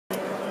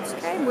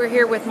We're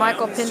here with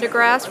Michael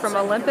Prendergast from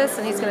Olympus,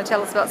 and he's going to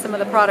tell us about some of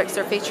the products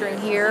they're featuring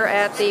here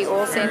at the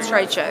Oil Sands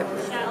Trade Show.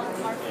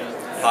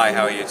 Hi,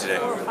 how are you today?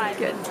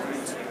 Good.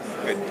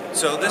 Good.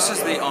 So this is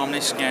the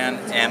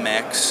Omniscan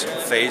MX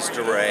phased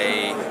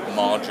array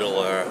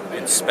modular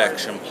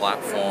inspection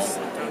platform.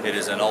 It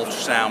is an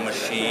ultrasound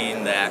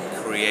machine that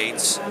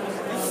creates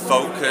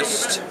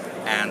focused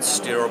and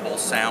steerable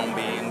sound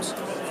beams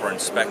for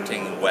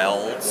inspecting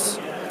welds.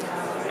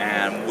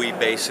 And we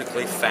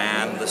basically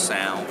fan the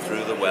sound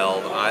through the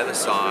weld either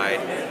side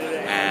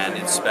and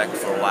inspect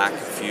for lack of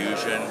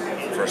fusion,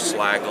 for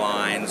slag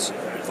lines,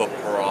 for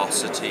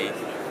porosity,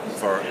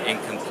 for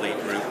incomplete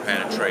root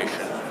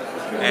penetration.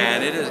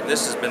 And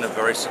this has been a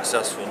very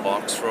successful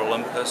box for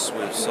Olympus.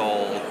 We've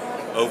sold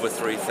over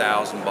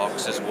 3,000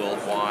 boxes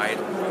worldwide,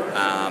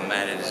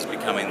 and it is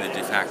becoming the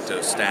de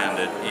facto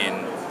standard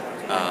in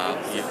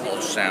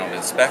ultrasound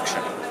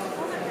inspection.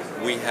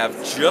 We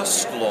have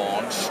just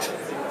launched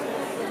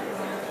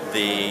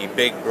the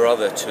big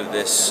brother to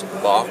this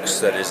box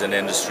that is an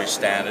industry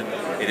standard.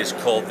 It is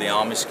called the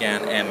Omniscan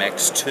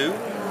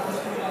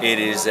MX2. It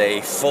is a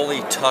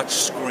fully touch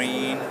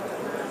screen,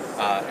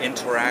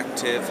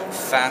 interactive,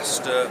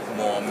 faster,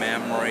 more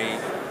memory,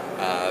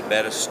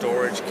 better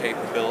storage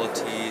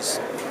capabilities,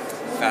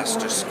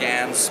 faster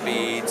scan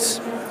speeds,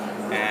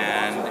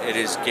 and it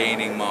is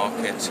gaining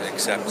market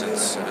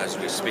acceptance as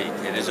we speak.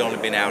 It has only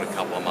been out a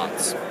couple of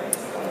months.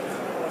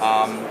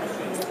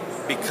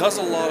 Because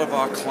a lot of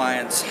our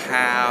clients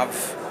have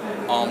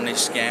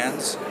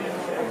Omniscans,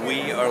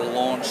 we are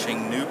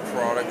launching new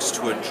products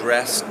to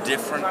address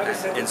different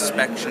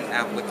inspection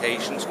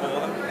applications for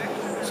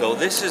them. So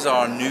this is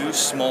our new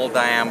small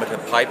diameter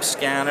pipe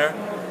scanner.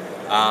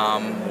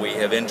 We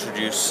have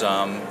introduced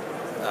some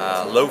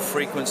low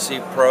frequency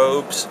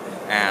probes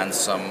and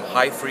some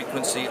high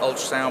frequency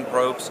ultrasound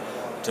probes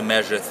to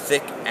measure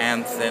thick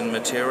and thin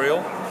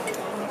material.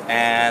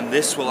 And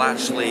this will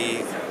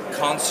actually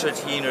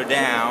concertina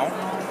down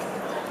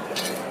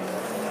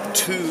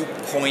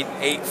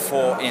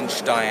 2.84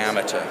 inch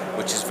diameter,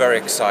 which is very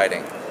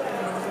exciting.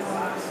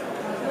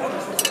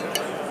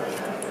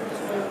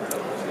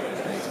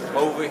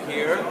 Over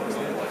here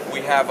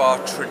we have our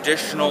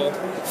traditional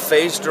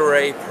phased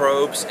array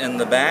probes in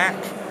the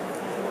back,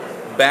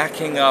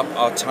 backing up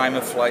our time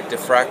of flight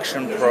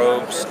diffraction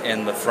probes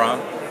in the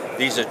front.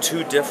 These are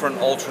two different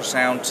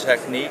ultrasound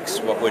techniques.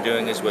 What we're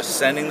doing is we're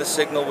sending the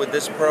signal with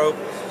this probe,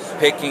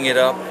 picking it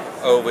up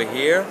over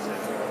here,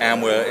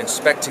 and we're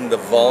inspecting the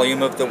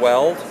volume of the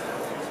weld.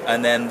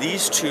 And then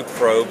these two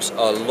probes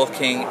are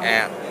looking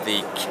at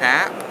the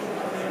cap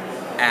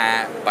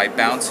by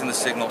bouncing the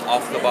signal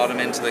off the bottom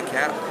into the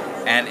cap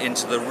and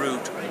into the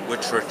root,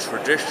 which are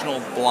traditional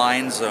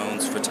blind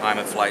zones for time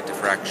of flight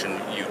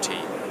diffraction UT.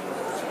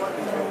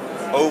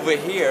 Over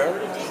here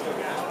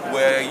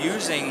we're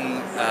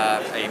using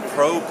a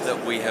probe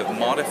that we have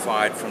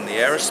modified from the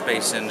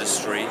aerospace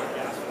industry,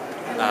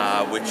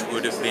 which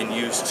would have been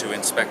used to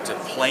inspect a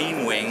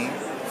plane wing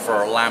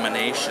for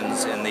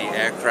laminations in the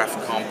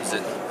aircraft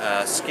composite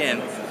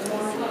skin.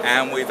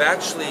 And we've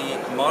actually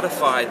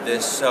modified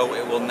this so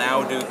it will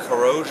now do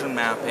corrosion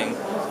mapping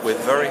with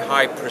very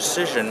high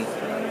precision,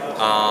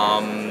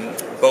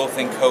 both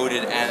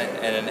encoded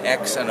in an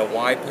X and a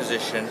Y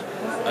position.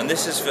 And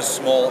this is for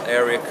small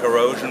area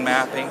corrosion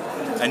mapping.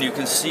 And you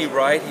can see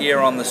right here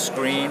on the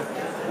screen,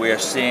 we are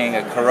seeing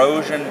a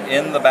corrosion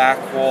in the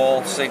back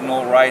wall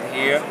signal right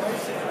here,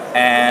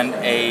 and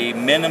a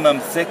minimum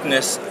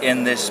thickness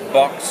in this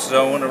box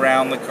zone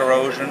around the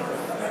corrosion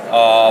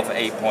of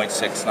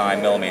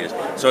 8.69 millimeters.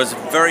 So it's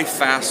very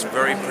fast,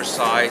 very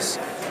precise,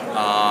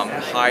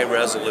 high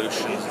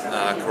resolution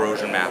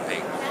corrosion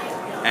mapping.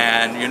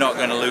 And you're not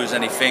going to lose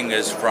any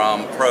fingers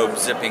from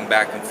probes zipping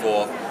back and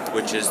forth,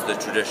 which is the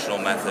traditional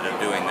method of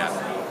doing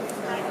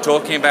that.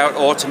 Talking about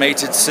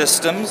automated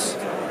systems,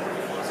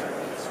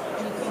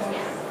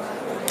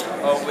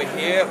 over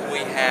here we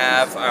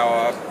have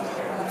our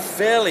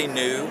fairly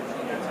new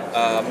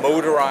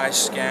motorized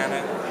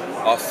scanner.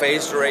 Our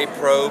phased array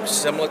probes,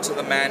 similar to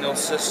the manual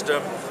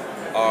system,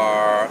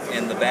 are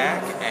in the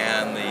back,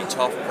 and the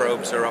top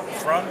probes are up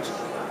front.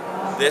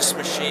 This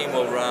machine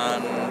will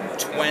run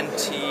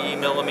 20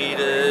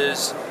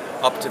 millimeters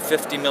up to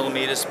 50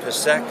 millimeters per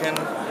second.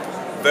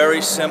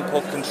 Very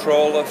simple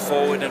controller,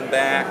 forward and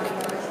back,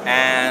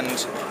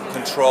 and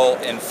control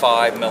in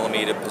 5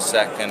 millimeter per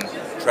second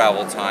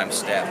travel time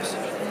steps.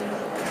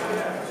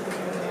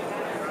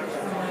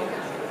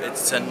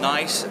 It's a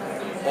nice,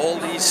 all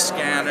these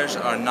scanners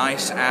are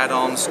nice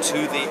add-ons to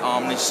the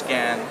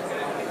Omniscan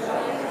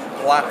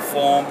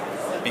platform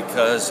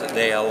because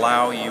they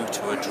allow you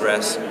to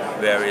address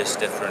various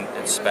different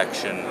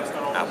inspection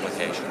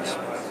applications.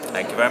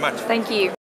 Thank you very much. Thank you.